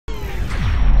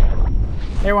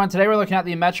Hey everyone, today we're looking at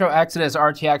the Metro Exodus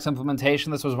RTX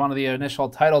implementation. This was one of the initial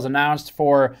titles announced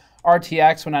for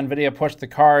RTX when NVIDIA pushed the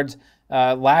cards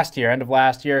last year, end of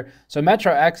last year. So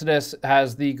Metro Exodus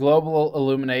has the Global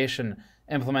Illumination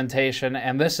implementation,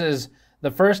 and this is the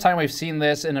first time we've seen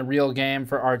this in a real game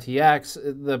for RTX.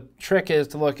 The trick is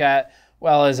to look at,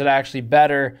 well, is it actually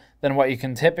better than what you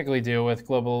can typically do with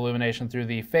Global Illumination through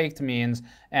the faked means,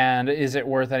 and is it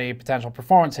worth any potential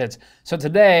performance hits? So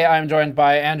today I'm joined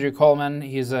by Andrew Coleman.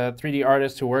 He's a 3D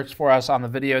artist who works for us on the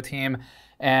video team,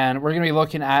 and we're going to be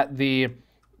looking at the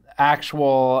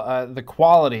actual, the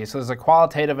quality. So there's a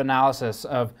qualitative analysis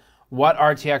of what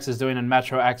RTX is doing in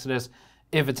Metro Exodus,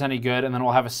 if it's any good, and then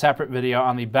we'll have a separate video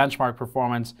on the benchmark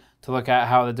performance to look at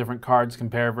how the different cards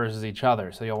compare versus each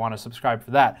other. So you'll want to subscribe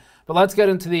for that. But let's get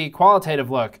into the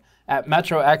qualitative look at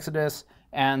Metro Exodus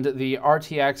and the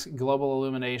RTX Global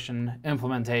Illumination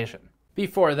implementation.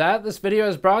 Before that, this video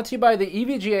is brought to you by the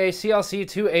EVGA CLC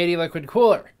 280 liquid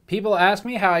cooler. People ask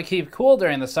me how I keep cool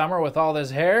during the summer with all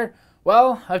this hair.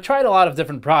 Well, I've tried a lot of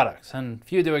different products, and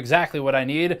few do exactly what I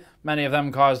need. Many of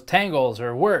them cause tangles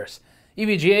or worse.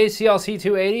 EVGA CLC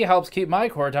 280 helps keep my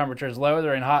core temperatures low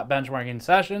during hot benchmarking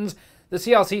sessions. The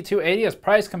CLC 280 is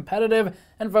price competitive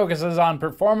and focuses on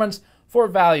performance for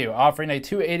value, offering a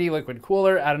 280 liquid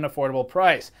cooler at an affordable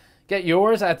price. Get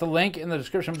yours at the link in the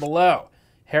description below.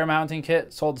 Hair mounting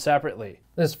kit sold separately.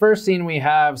 This first scene we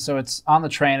have, so it's on the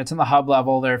train, it's in the hub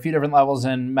level. There are a few different levels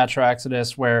in Metro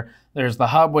Exodus where there's the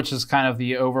hub, which is kind of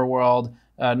the overworld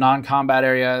non-combat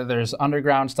area. There's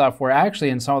underground stuff where actually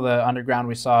in some of the underground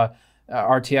we saw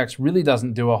RTX really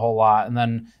doesn't do a whole lot. And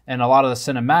then in a lot of the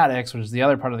cinematics, which is the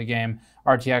other part of the game,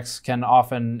 RTX can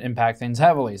often impact things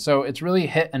heavily. So it's really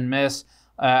hit and miss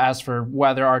as for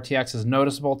whether RTX is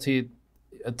noticeable to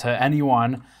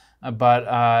anyone,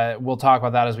 but we'll talk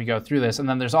about that as we go through this. And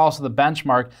then there's also the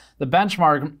benchmark. The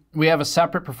benchmark, we have a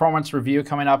separate performance review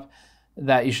coming up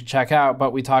that you should check out,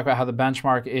 but we talk about how the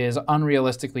benchmark is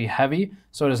unrealistically heavy,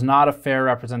 so it is not a fair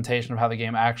representation of how the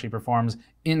game actually performs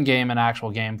in-game and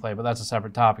actual gameplay, but that's a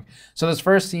separate topic. So this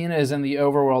first scene is in the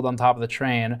overworld on top of the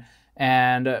train,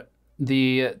 and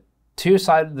the two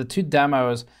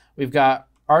demos, we've got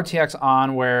RTX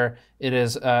on where it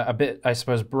is a bit, I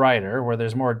suppose, brighter, where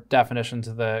there's more definition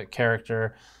to the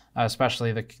character,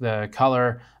 especially the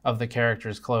color of the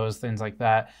character's clothes, things like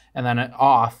that, and then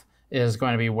off is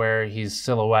going to be where he's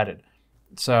silhouetted.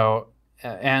 So,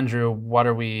 Andrew, what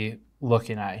are we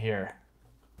looking at here?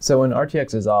 So when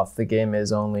RTX is off, the game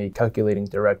is only calculating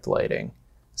direct lighting.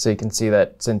 So you can see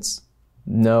that since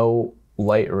no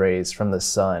light rays from the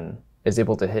sun is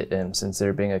able to hit him since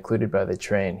they're being occluded by the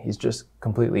train, he's just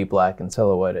completely black and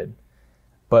silhouetted.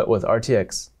 But with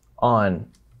RTX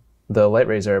on, the light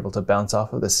rays are able to bounce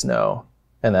off of the snow,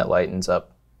 and that lightens up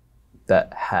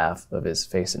that half of his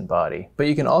face and body. But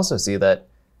you can also see that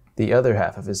the other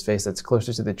half of his face that's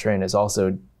closer to the train is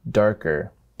also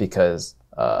darker because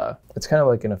it's kind of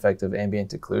like an effect of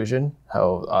ambient occlusion,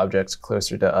 how objects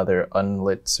closer to other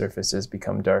unlit surfaces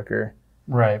become darker.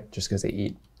 Right. Just because they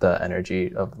eat the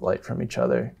energy of light from each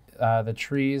other. The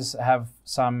trees have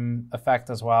some effect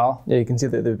as well. Yeah, you can see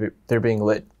that they're being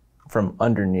lit from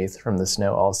underneath from the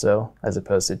snow also, as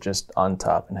opposed to just on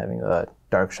top and having the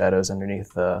dark shadows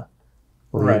underneath the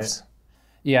leaves. Right.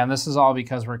 Yeah, and this is all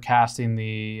because we're casting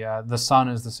the sun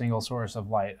as the single source of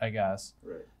light, I guess.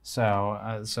 Right.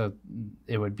 So so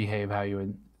it would behave how you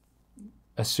would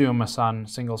assume a sun,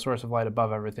 single source of light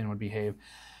above everything would behave.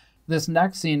 This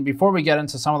next scene, before we get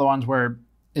into some of the ones where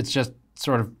it's just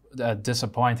sort of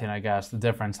disappointing, I guess, the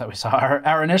difference that we saw.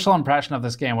 Our initial impression of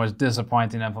this game was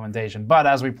disappointing implementation, but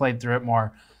as we played through it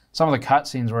more, some of the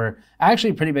cutscenes were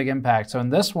actually pretty big impact. So in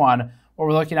this one, what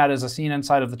we're looking at is a scene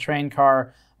inside of the train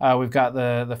car. We've got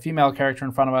the female character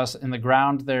in front of us. In the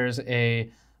ground, there's a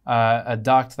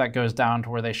duct that goes down to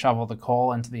where they shovel the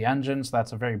coal into the engine. So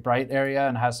that's a very bright area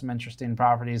and has some interesting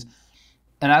properties.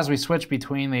 And as we switch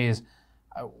between these,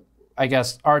 I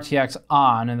guess RTX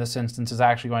on in this instance is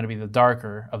actually going to be the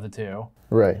darker of the two.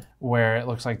 Right. Where it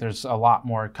looks like there's a lot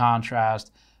more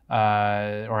contrast,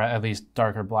 or at least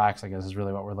darker blacks, I guess, is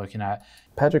really what we're looking at.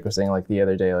 Patrick was saying like the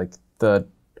other day, like the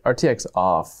RTX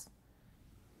off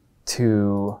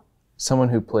to someone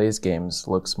who plays games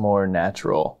looks more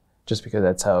natural, just because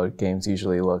that's how games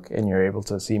usually look, and you're able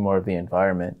to see more of the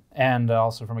environment. And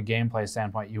also from a gameplay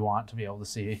standpoint, you want to be able to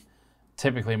see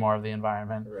typically more of the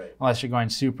environment, right, unless you're going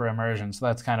super immersion. So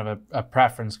that's kind of a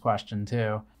preference question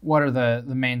too. What are the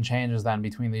main changes then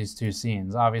between these two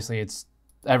scenes? Obviously, it's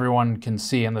everyone can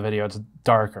see in the video it's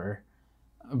darker,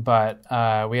 but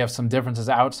we have some differences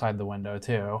outside the window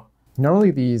too.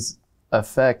 Normally these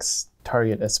effects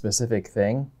target a specific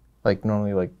thing, like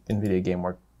normally like NVIDIA game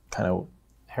work kind of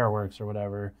Hairworks or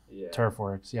whatever,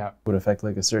 Turfworks, yeah. would affect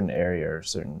like a certain area or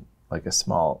certain like a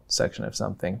small section of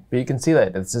something. But you can see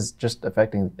that this is just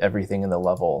affecting everything in the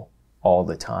level all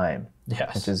the time.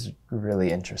 Yes. Which is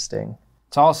really interesting.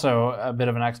 It's also a bit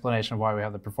of an explanation of why we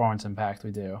have the performance impact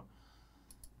we do.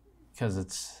 Because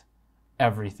it's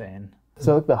everything.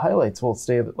 So like the highlights will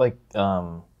stay like,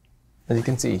 as you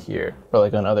can see here, or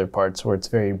like on other parts where it's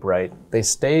very bright, they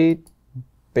stay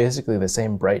basically the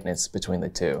same brightness between the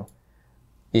two,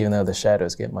 even though the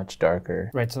shadows get much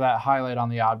darker. Right, so that highlight on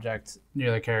the object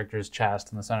near the character's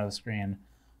chest in the center of the screen,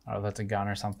 or that's a gun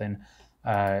or something,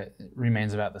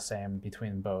 remains about the same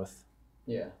between both.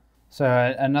 Yeah. So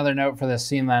another note for this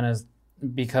scene then is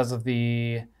because of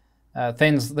the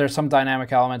things, there's some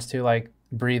dynamic elements too, like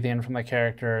breathing from the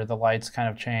character, the lights kind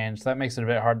of change. That makes it a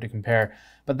bit hard to compare.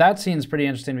 But that scene's pretty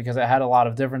interesting because it had a lot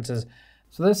of differences.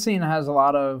 So this scene has a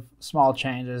lot of small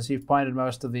changes. You've pointed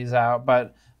most of these out,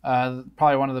 but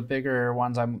probably one of the bigger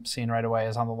ones I'm seeing right away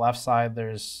is on the left side.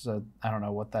 There's, I don't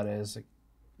know what that is, a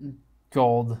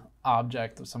gold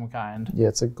object of some kind. Yeah,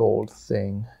 it's a gold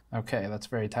thing. Okay, that's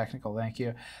very technical. Thank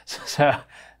you. So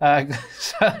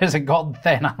there's a gold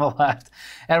thing on the left,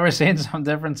 and we're seeing some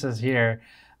differences here.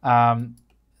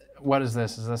 What is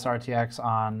this? Is this RTX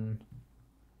on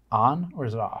or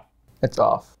is it off? It's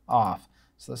off. Off.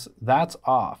 So that's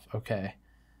off. Okay.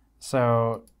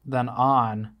 So then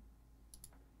on,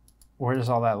 where does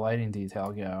all that lighting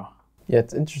detail go? Yeah,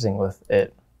 it's interesting with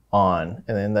it on,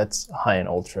 and then that's high and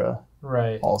ultra.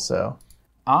 Right. Also.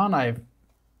 On, I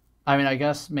mean, I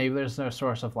guess maybe there's no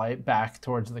source of light back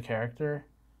towards the character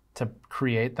to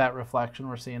create that reflection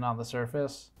we're seeing on the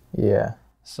surface. Yeah.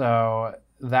 So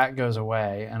that goes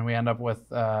away, and we end up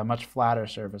with a much flatter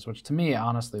surface, which to me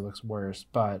honestly looks worse,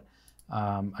 but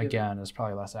again, is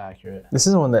probably less accurate. This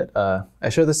is one that I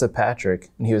showed this to Patrick,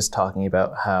 and he was talking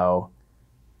about how,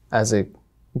 as a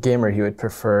gamer, he would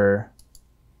prefer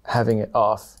having it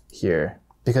off here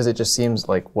because it just seems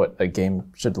like what a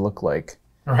game should look like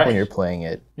when you're playing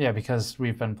it. Yeah, because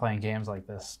we've been playing games like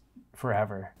this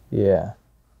forever. Yeah.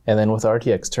 And then with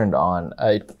RTX turned on,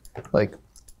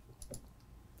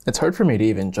 it's hard for me to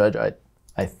even judge. I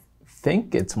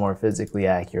think it's more physically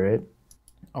accurate.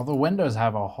 Although windows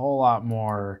have a whole lot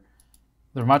more,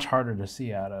 they're much harder to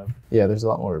see out of. Yeah, there's a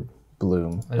lot more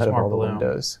bloom out of all the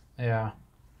windows. Yeah.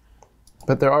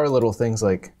 But there are little things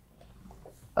like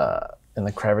in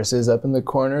the crevices up in the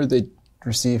corner, they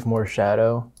receive more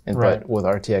shadow. But with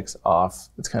RTX off,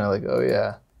 it's kind of like, oh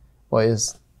yeah, why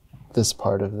is this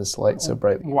part of this light so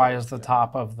bright? Why is the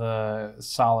top of the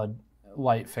solid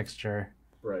light fixture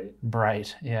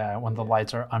bright? Yeah, when the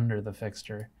lights are under the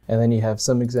fixture. And then you have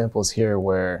some examples here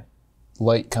where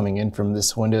light coming in from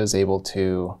this window is able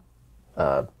to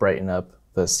brighten up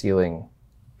the ceiling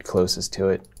closest to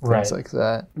it, things like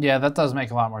that. Yeah, that does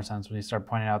make a lot more sense when you start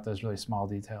pointing out those really small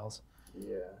details.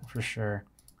 Yeah. For sure.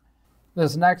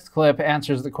 This next clip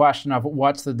answers the question of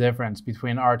what's the difference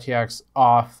between RTX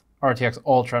off, RTX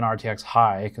Ultra, and RTX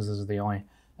High, because this is the only,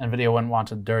 NVIDIA wouldn't want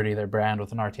to dirty their brand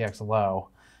with an RTX Low.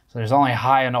 So there's only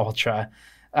High and Ultra.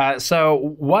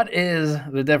 So what is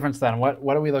the difference then?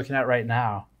 What are we looking at right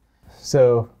now?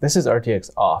 So this is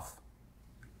RTX off.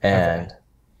 And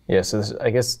yeah, so this, I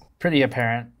guess... Pretty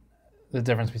apparent, the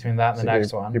difference between that and the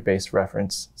next one. Your base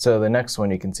reference. So the next one,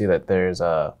 you can see that there's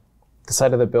the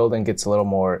side of the building gets a little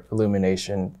more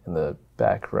illumination in the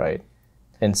back right.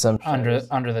 And some under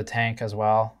the tank as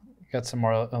well. You got some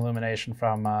more illumination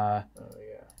from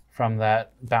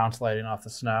that bounce lighting off the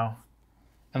snow.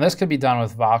 And this could be done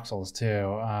with voxels too,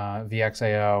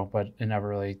 VXAO, but it never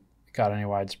really got any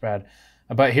widespread.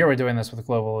 But here we're doing this with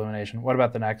global illumination. What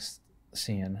about the next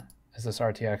scene? Is this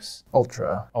RTX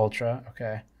Ultra? Ultra,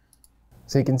 okay.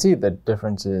 So you can see the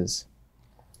difference is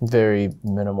very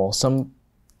minimal. Some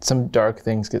dark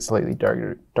things get slightly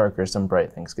darker, some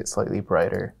bright things get slightly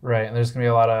brighter. Right, and there's gonna be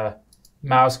a lot of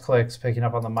mouse clicks picking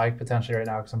up on the mic potentially right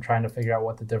now because I'm trying to figure out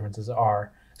what the differences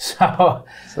are. So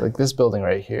like this building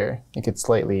right here, it gets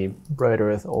slightly brighter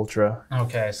with Ultra.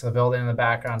 Okay, so the building in the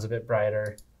background's a bit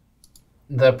brighter.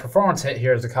 The performance hit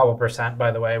here is a couple percent,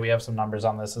 by the way. We have some numbers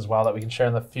on this as well that we can share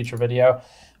in the future video.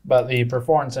 But the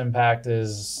performance impact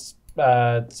is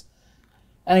it's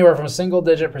anywhere from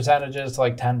single-digit percentages to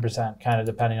like 10%, kind of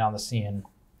depending on the scene.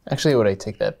 Actually, would I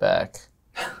take that back?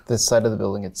 This side of the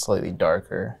building gets slightly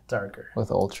darker. Darker.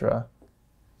 With Ultra.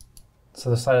 So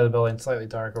the side of the building is slightly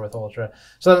darker with Ultra.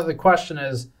 So the question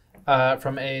is,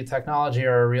 from a technology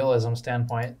or a realism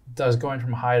standpoint, does going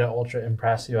from High to Ultra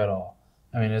impress you at all?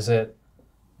 I mean,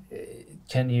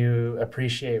 can you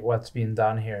appreciate what's being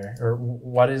done here? Or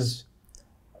what is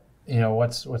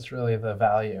what's really the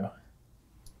value?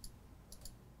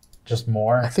 Just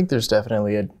more? I think there's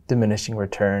definitely a diminishing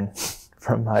return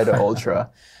from high to ultra.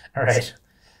 All right.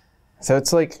 So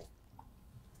it's like,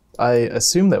 I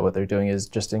assume that what they're doing is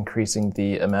just increasing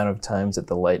the amount of times that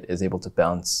the light is able to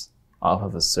bounce off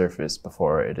of a surface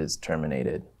before it is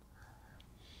terminated.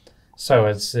 So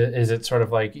is it sort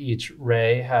of like each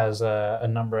ray has a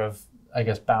number of, I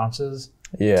guess, bounces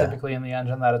typically in the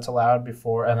engine that it's allowed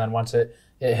before, and then once it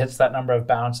hits that number of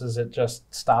bounces, it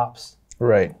just stops?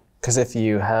 Right. Because if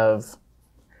you have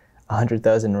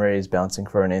 100,000 rays bouncing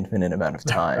for an infinite amount of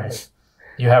time, right,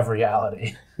 you have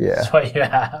reality. Yeah. That's what you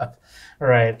have,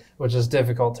 right? Which is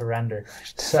difficult to render.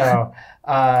 So,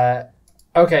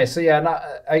 okay, so yeah,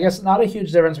 I guess not a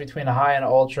huge difference between a high and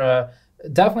ultra.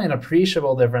 Definitely an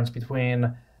appreciable difference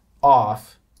between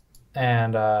off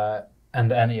and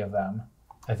any of them.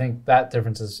 I think that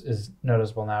difference is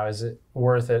noticeable now. Is it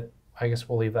worth it? I guess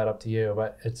we'll leave that up to you,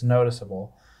 but it's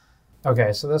noticeable.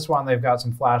 Okay, so this one, they've got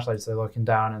some flashlights. They're looking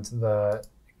down into the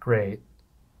grate.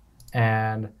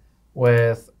 And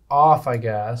with off, I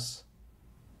guess,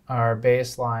 our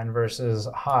baseline versus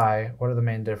high, what are the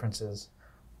main differences?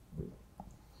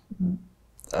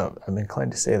 I'm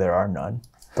inclined to say there are none.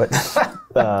 But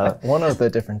one of the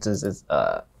differences is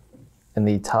in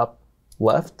the top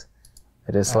left,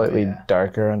 it is slightly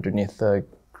darker underneath the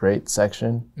grate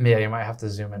section. Yeah, you might have to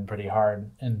zoom in pretty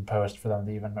hard in post for them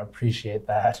to even appreciate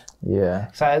that.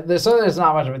 Yeah. So there's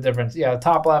not much of a difference. Yeah,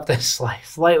 top left is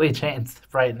slightly changed the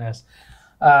brightness.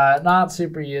 Not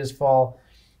super useful.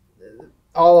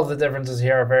 All of the differences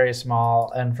here are very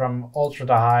small, and from ultra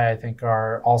to high, I think,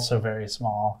 are also very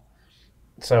small.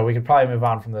 So we could probably move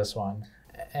on from this one.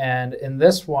 And in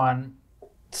this one,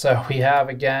 so we have,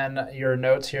 again, your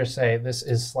notes here say this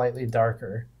is slightly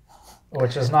darker,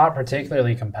 which is not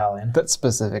particularly compelling. That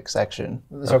specific section.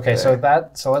 Okay, so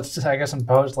let's just, I guess in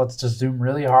post, let's just zoom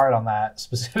really hard on that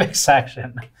specific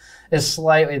section. Is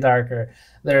slightly darker.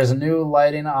 There's new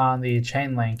lighting on the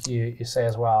chain link, you say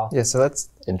as well. Yeah, so that's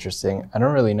interesting. I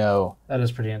don't really know. That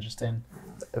is pretty interesting.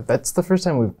 That's the first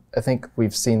time I think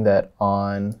we've seen that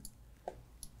on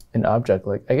an object.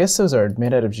 Like, I guess those are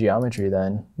made out of geometry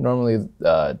then. Normally,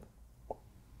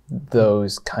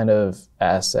 those kind of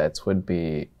assets would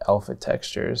be alpha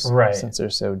textures, right, since they're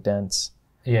so dense.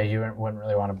 Yeah, you wouldn't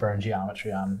really want to burn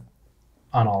geometry on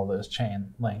all those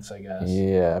chain links, I guess.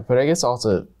 Yeah, but I guess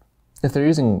also, if they're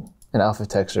using an alpha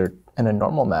texture in a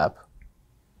normal map,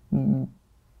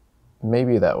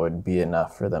 maybe that would be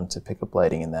enough for them to pick up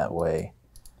lighting in that way.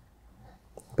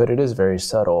 But it is very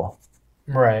subtle.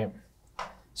 Right.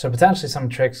 So potentially some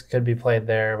tricks could be played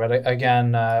there, but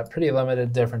again, pretty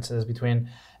limited differences between.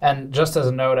 And just as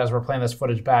a note, as we're playing this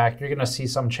footage back, you're going to see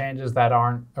some changes that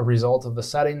aren't a result of the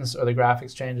settings or the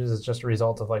graphics changes. It's just a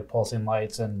result of like pulsing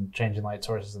lights and changing light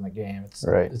sources in the game. It's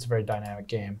a very dynamic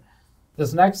game.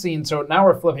 This next scene, so now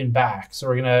we're flipping back. So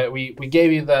we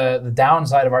gave you the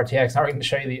downside of RTX. Now we're going to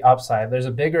show you the upside. There's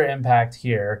a bigger impact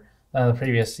here than the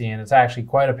previous scene. It's actually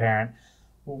quite apparent.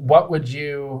 What would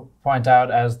you point out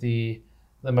as the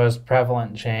most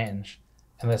prevalent change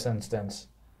in this instance?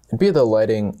 It'd be the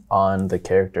lighting on the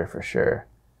character for sure.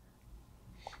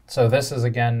 So this is,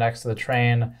 again, next to the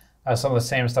train. Some of the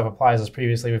same stuff applies as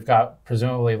previously. We've got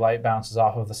presumably light bounces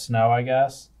off of the snow, I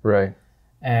guess. Right.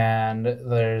 And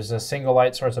there's a single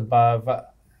light source above. I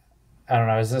don't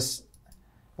know,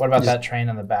 what about that train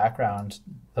in the background?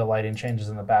 The lighting changes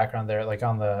in the background there, like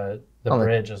on the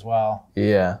bridge as well.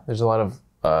 Yeah, there's a lot of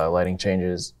lighting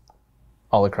changes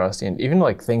all across the end. Even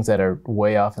like things that are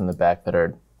way off in the back that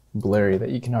are blurry that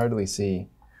you can hardly see,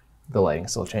 the lighting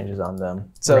still changes on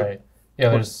them. So right.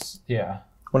 Yeah,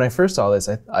 when I first saw this,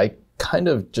 I kind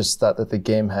of just thought that the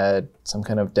game had some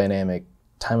kind of dynamic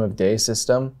time of day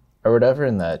system or whatever,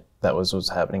 and that was what's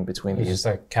happening between these. It's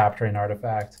just a capturing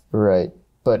artifact. Right.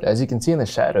 But as you can see in the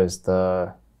shadows,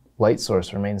 the light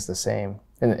source remains the same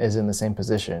and is in the same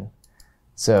position.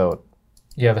 So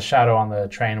yeah, the shadow on the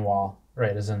train wall,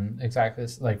 right, is in exactly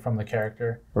like from the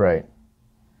character. Right.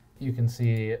 You can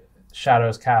see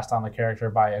shadows cast on the character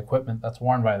by equipment that's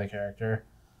worn by the character,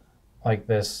 like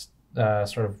this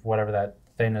sort of whatever that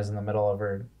thing is in the middle of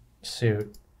her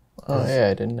suit. Oh yeah,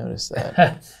 I didn't notice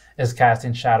that. Is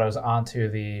casting shadows onto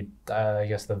the, I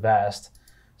guess, the vest.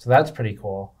 So that's pretty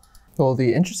cool. Well,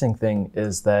 the interesting thing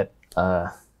is that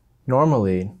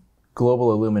normally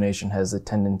Global Illumination has a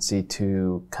tendency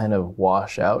to kind of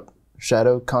wash out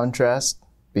shadow contrast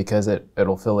because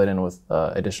it'll fill it in with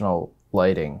additional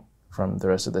lighting from the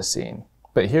rest of the scene.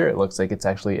 But here it looks like it's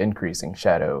actually increasing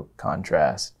shadow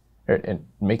contrast and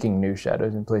making new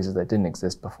shadows in places that didn't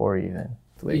exist before even.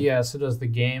 Yeah, so does the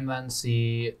game then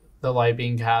see the light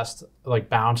being cast, like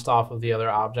bounced off of the other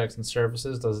objects and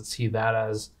surfaces? Does it see that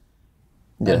as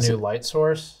a new light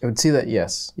source? It would see that,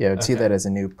 yes. Yeah, it would see that as a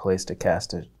new place to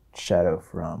cast a shadow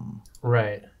from.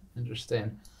 Right.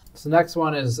 Interesting. So the next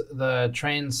one is the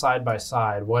train side by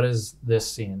side. What is this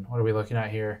scene? What are we looking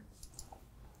at here?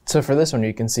 So for this one,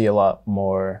 you can see a lot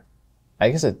more,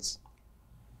 I guess it's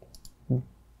a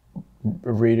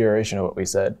reiteration of what we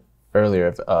said earlier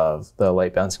of the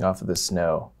light bouncing off of the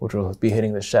snow, which will be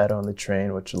hitting the shadow on the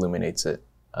train, which illuminates it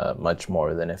much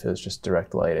more than if it was just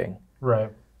direct lighting.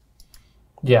 Right.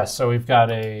 Yeah, so we've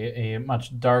got a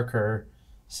much darker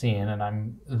scene,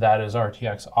 and that is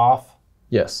RTX off.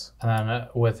 Yes. And then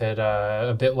with it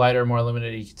a bit lighter, more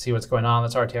illuminated, you can see what's going on.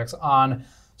 That's RTX on.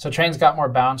 So train's got more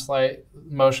bounce light,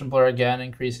 motion blur again,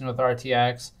 increasing with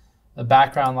RTX. The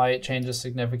background light changes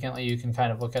significantly. You can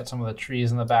kind of look at some of the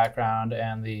trees in the background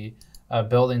and the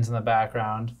buildings in the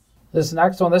background. This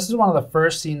next one, this is one of the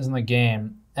first scenes in the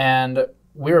game. And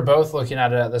we were both looking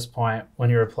at it at this point when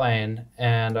you were playing.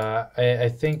 And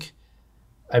I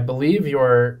believe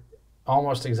your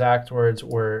almost exact words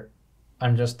were,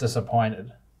 "I'm just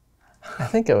disappointed." I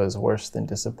think it was worse than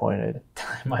disappointed.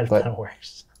 It might have been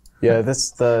worse. Yeah,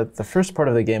 the first part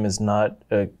of the game is not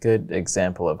a good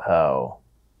example of how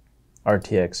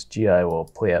RTX GI will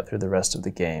play out through the rest of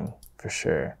the game, for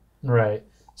sure. Right.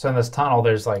 So in this tunnel,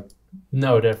 there's like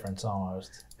no difference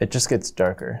almost. It just gets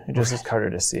darker. It just is harder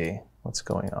to see what's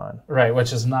going on. Right,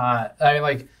 which is not, I mean,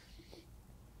 like,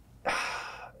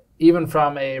 even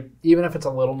if it's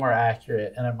a little more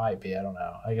accurate, and it might be, I don't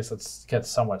know, I guess it gets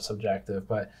somewhat subjective,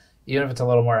 but even if it's a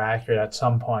little more accurate at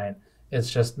some point, it's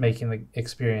just making the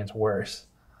experience worse.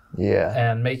 Yeah.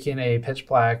 And making a pitch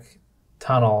black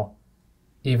tunnel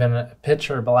even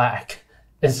pitcher black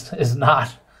is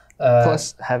not.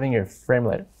 Plus, having your frame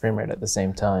rate at the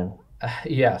same time.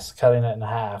 Yes, cutting it in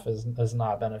half is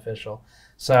not beneficial.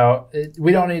 So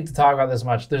we don't need to talk about this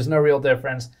much. There's no real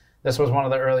difference. This was one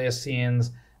of the earliest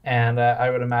scenes, and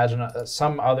I would imagine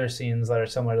some other scenes that are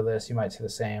similar to this, you might see the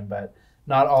same, but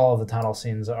not all of the tunnel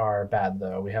scenes are bad,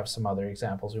 though. We have some other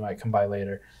examples we might come by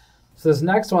later. So this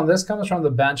next one, this comes from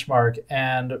the benchmark,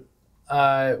 and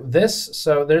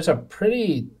so there's a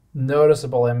pretty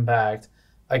noticeable impact,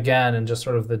 again, in just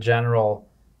sort of the general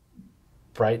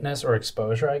brightness or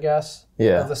exposure, I guess,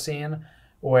 of the scene,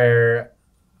 where,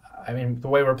 I mean, the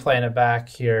way we're playing it back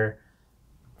here,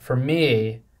 for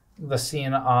me, the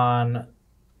scene on,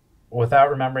 without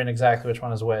remembering exactly which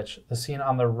one is which, the scene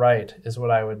on the right is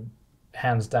what I would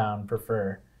hands down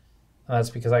prefer. And that's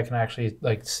because I can actually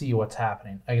like see what's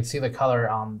happening. I can see the color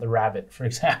on the rabbit, for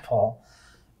example.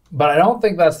 But I don't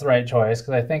think that's the right choice,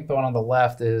 because I think the one on the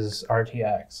left is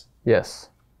RTX. Yes.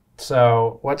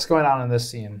 So what's going on in this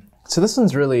scene? So this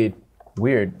one's really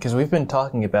weird, because we've been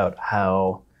talking about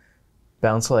how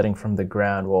bounce lighting from the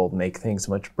ground will make things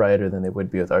much brighter than they would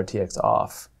be with RTX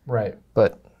off. Right.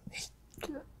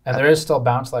 And there is still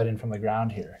bounce lighting from the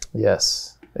ground here.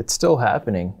 Yes. It's still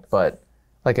happening, but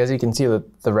like as you can see,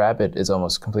 the rabbit is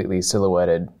almost completely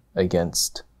silhouetted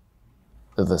against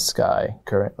the sky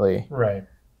currently. Right.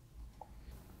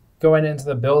 Going into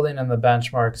the building and the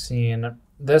benchmark scene,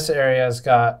 this area has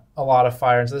got a lot of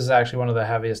fire. So this is actually one of the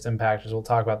heaviest impactors. We'll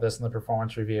talk about this in the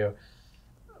performance review.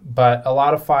 But a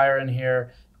lot of fire in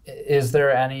here. Is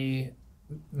there any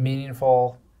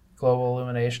meaningful global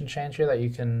illumination change here that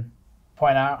you can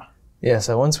point out? Yeah,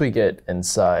 so once we get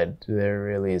inside, there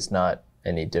really is not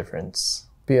any difference.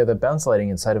 But yeah, the bounce lighting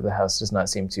inside of the house does not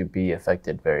seem to be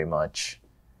affected very much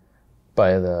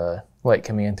by the light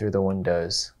coming in through the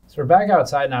windows. So we're back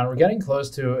outside now, and we're getting close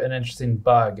to an interesting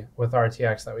bug with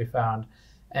RTX that we found,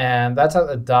 and that's at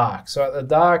the dock. So at the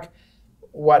dock,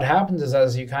 what happens is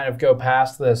as you kind of go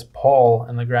past this pole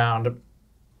in the ground,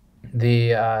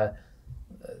 there's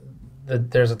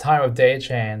a time of day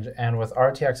change, and with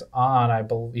RTX on, I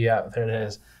believe, yeah, there it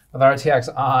is. With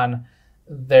RTX on,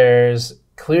 there's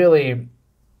clearly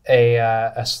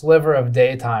a sliver of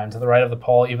daytime to the right of the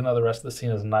pole, even though the rest of the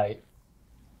scene is night.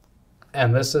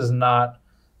 And this is not,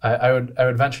 I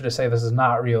would venture to say this is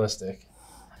not realistic.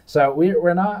 So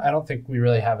we're not, I don't think we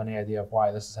really have any idea of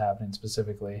why this is happening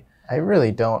specifically. I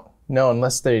really don't know,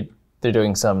 unless they're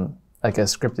doing some, like a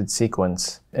scripted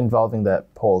sequence involving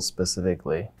that pole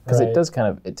specifically. Because it does kind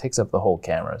of, it takes up the whole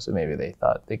camera, so maybe they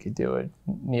thought they could do a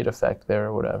neat effect there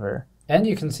or whatever. And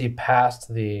you can see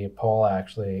past the pole,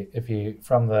 actually, if you,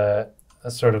 from the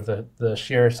sort of the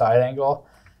sheer side angle,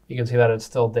 you can see that it's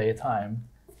still daytime.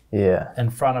 Yeah. In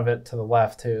front of it to the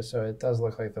left, too, so it does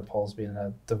look like the pole's being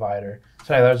a divider.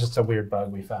 So anyway, that was just a weird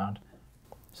bug we found.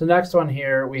 So next one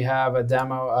here, we have a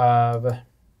demo of,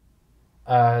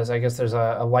 I guess there's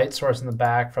a light source in the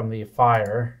back from the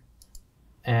fire.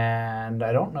 And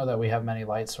I don't know that we have many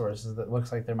light sources. That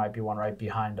looks like there might be one right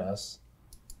behind us.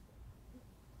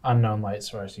 Unknown light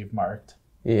source you've marked.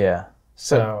 Yeah.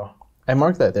 So I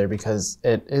marked that there because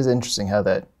it is interesting how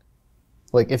that,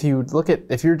 like if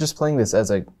you're just playing this as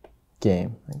a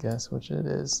game, I guess, which it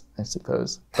is, I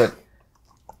suppose. But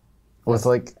with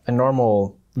like a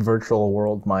normal virtual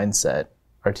world mindset,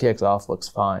 RTX off looks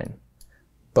fine.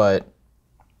 But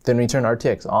then when you turn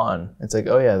RTX on, it's like,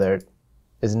 oh yeah, there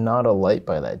is not a light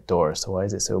by that door, so why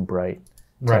is it so bright?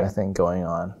 Kind of thing going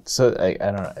on. So I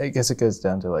don't know. I guess it goes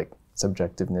down to like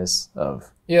subjectiveness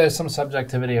of. Yeah, there's some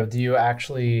subjectivity of, do you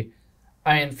actually,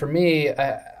 I mean, for me,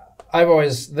 I've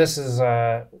always, this is,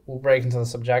 we'll break into the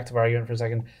subjective argument for a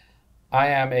second. I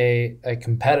am a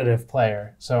competitive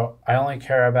player, so I only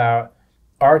care about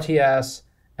RTS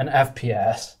and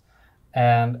FPS,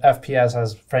 and FPS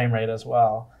has frame rate as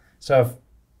well. So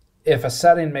if a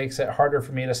setting makes it harder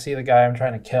for me to see the guy I'm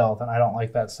trying to kill, then I don't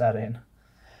like that setting.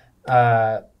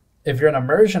 If you're an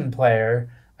immersion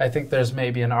player, I think there's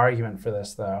maybe an argument for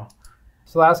this, though.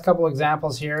 So last couple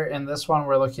examples here. In this one,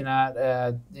 we're looking at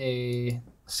a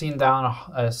scene down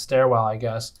a stairwell, I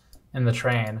guess, in the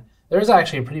train. There's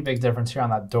actually a pretty big difference here on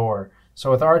that door.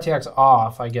 So with RTX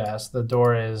off, I guess, the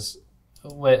door is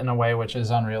lit in a way which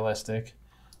is unrealistic.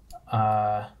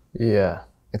 Yeah,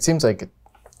 it seems like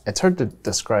it's hard to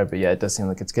describe, but yeah, it does seem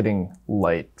like it's getting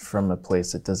light from a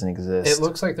place that doesn't exist. It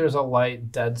looks like there's a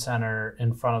light dead center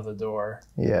in front of the door.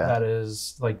 Yeah. That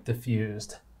is like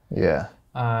diffused. Yeah.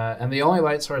 And the only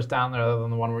light source down there, other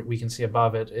than the one we can see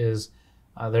above it, is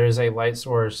there is a light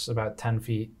source about 10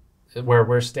 feet where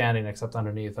we're standing, except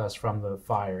underneath us from the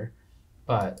fire.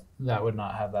 But that would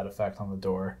not have that effect on the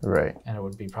door. Right. And it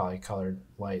would be probably colored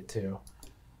light too.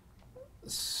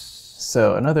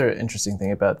 So another interesting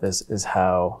thing about this is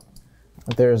how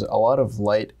there's a lot of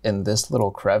light in this little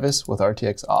crevice with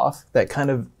RTX off that kind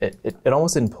of, it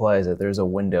almost implies that there's a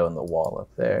window in the wall up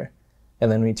there.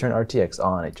 And then when you turn RTX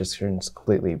on, it just turns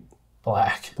completely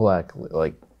black. Like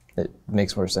it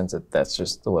makes more sense that that's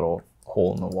just a little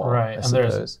hole in the wall. Right. I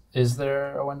suppose. Is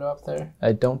there a window up there?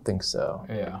 I don't think so.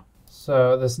 Yeah.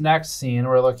 So this next scene,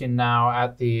 we're looking now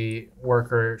at the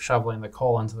worker shoveling the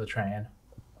coal into the train.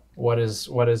 What is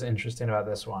interesting about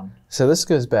this one? So this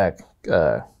goes back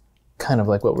kind of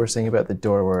like what we're saying about the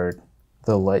door, where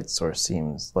the light source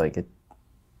seems like it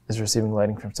is receiving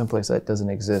lighting from someplace that doesn't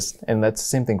exist. And that's the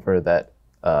same thing for that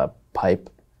pipe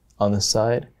on the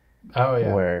side. Oh,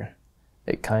 yeah. Where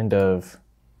it kind of,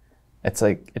 it's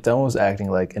like, it's almost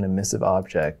acting like an emissive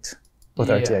object with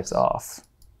RTX off.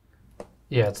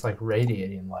 Yeah, it's like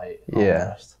radiating light. Yeah.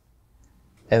 Almost.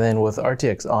 And then with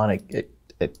RTX on,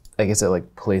 I guess it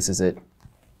like places it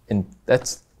in,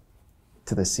 that's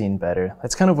to the scene better.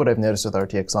 That's kind of what I've noticed with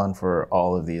RTX on for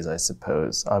all of these, I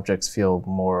suppose. Objects feel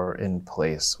more in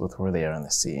place with where they are in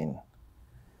the scene.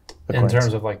 In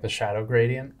terms of like the shadow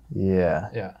gradient? Yeah.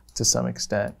 Yeah. To some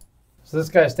extent. So this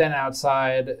guy's standing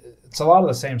outside. It's a lot of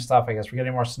the same stuff, I guess. We're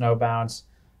getting more snow bounce.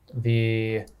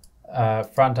 The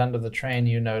front end of the train,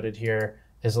 you noted here,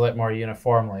 is lit more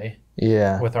uniformly.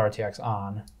 Yeah. With RTX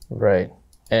on. Right.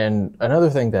 And another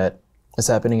thing that is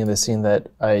happening in this scene that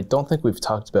I don't think we've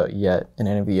talked about yet in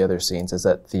any of the other scenes is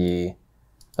that the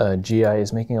GI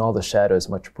is making all the shadows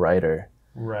much brighter.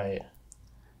 Right.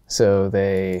 So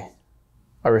they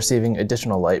are receiving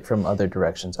additional light from other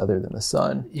directions other than the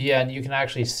sun. Yeah, and you can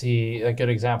actually see a good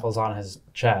example is on his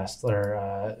chest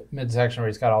or midsection where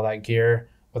he's got all that gear.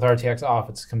 With RTX off,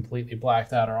 it's completely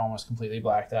blacked out or almost completely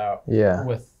blacked out. Yeah.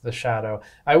 With the shadow.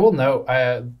 I will note,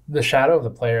 the shadow of the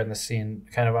player in the scene,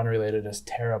 kind of unrelated, is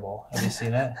terrible. Have you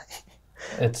seen it?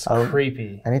 It's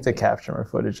creepy. I need to capture more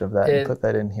footage of that and put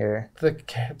that in here.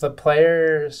 The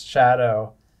player's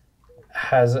shadow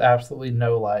has absolutely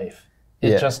no life.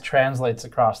 It just translates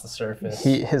across the surface.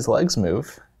 His legs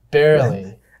move.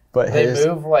 Barely. But they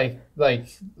move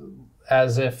like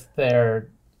as if they're,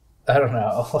 I don't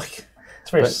know, like... It's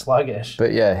very sluggish.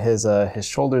 But yeah, his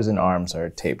shoulders and arms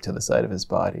are taped to the side of his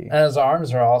body. And his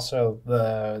arms are also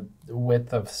the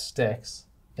width of sticks.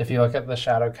 If you look at the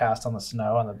shadow cast on the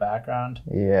snow in the background.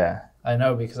 Yeah. I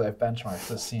know because I've benchmarked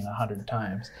this scene 100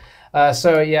 times.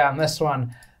 So yeah, on this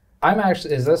one, I'm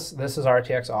actually, this is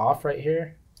RTX off right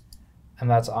here? And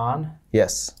that's on?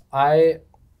 Yes. I,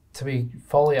 to be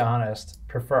fully honest,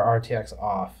 prefer RTX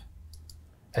off.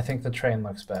 I think the train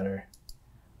looks better.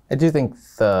 I do think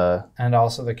and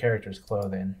also the character's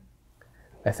clothing.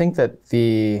 I think that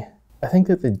the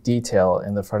detail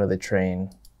in the front of the train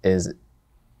is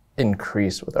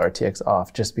increased with RTX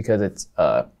off, just because it's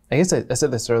I guess I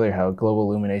said this earlier, how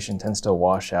Global Illumination tends to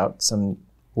wash out some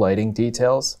lighting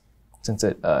details since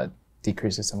it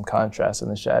decreases some contrast in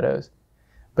the shadows.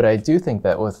 But I do think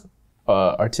that with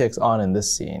RTX on in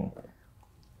this scene,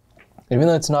 even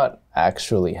though it's not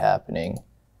actually happening,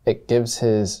 it gives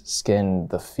his skin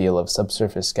the feel of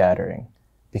subsurface scattering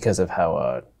because of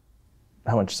how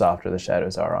much softer the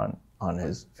shadows are on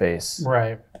his face.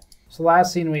 Right. So the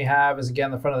last scene we have is again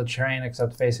the front of the train,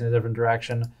 except facing a different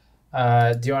direction.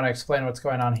 Do you want to explain what's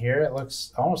going on here? It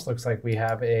almost looks like we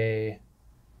have a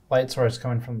light source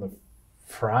coming from the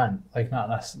front, like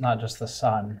not just the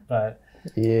sun, but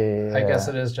yeah, I guess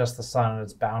it is just the sun and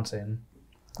it's bouncing.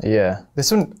 Yeah, this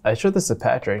one I showed this to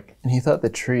Patrick, and he thought the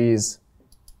trees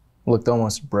looked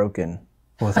almost broken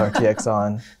with RTX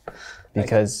on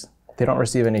because they don't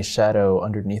receive any shadow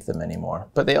underneath them anymore.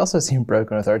 But they also seem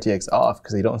broken with RTX off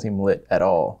because they don't seem lit at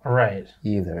all. Right.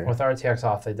 Either. With RTX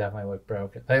off, they definitely look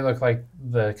broken. They look like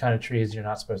the kind of trees you're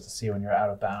not supposed to see when you're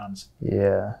out of bounds.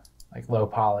 Yeah. Like low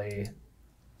poly,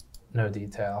 no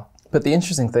detail. But the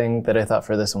interesting thing that I thought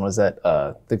for this one was that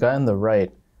the guy on the right,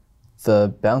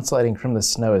 the bounce lighting from the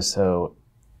snow is so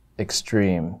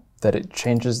extreme that it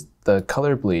changes the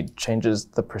color bleed, changes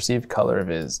the perceived color of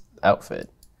his outfit.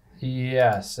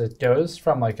 Yes, it goes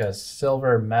from like a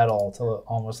silver metal to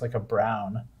almost like a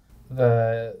brown.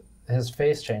 His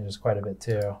face changes quite a bit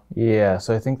too. Yeah,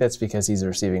 so I think that's because he's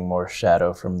receiving more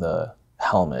shadow from the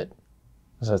helmet.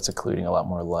 So it's occluding a lot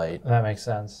more light. That makes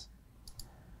sense.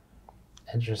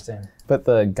 Interesting. But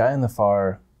the guy in the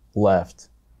far left,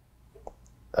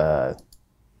 with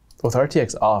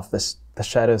RTX off, the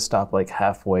shadows stop like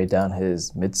halfway down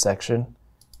his midsection.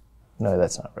 No,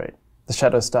 that's not right. The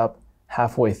shadows stop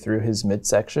halfway through his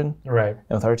midsection. Right.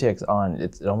 And with RTX on,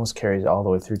 it almost carries all the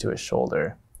way through to his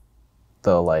shoulder.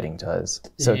 The lighting does.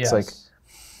 So it's like...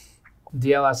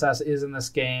 DLSS is in this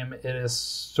game. It is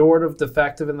sort of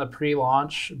defective in the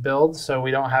pre-launch build, so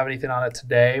we don't have anything on it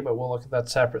today, but we'll look at that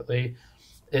separately.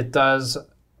 It does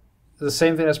the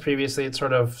same thing as previously. It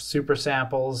sort of super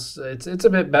samples. It's a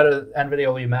bit better. NVIDIA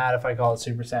will be mad if I call it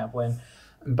super sampling,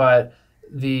 but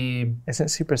Isn't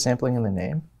super sampling in the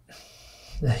name?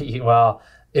 Well,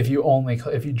 if you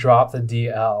drop the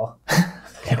DL,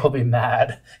 they will be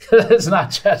mad. It's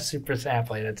not just super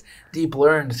sampling; it's deep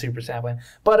learned super sampling,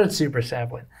 but it's super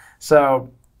sampling.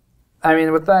 So, I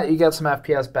mean, with that, you get some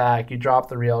FPS back. You drop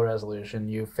the real resolution.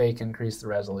 You fake increase the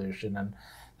resolution, and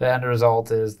the end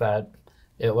result is that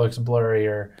it looks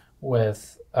blurrier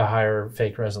with a higher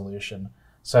fake resolution.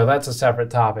 So that's a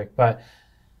separate topic, but.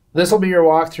 This will be your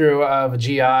walkthrough of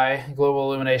GI, Global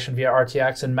Illumination via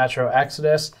RTX and Metro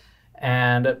Exodus.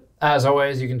 And as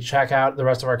always, you can check out the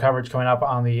rest of our coverage coming up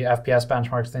on the FPS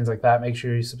benchmarks, things like that. Make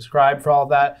sure you subscribe for all of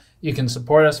that. You can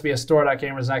support us via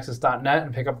store.gamersnexus.net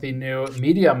and pick up the new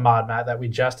Medium mod mat that we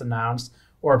just announced,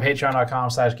 or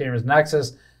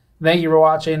patreon.com/gamersnexus. Thank you for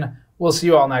watching. We'll see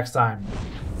you all next time.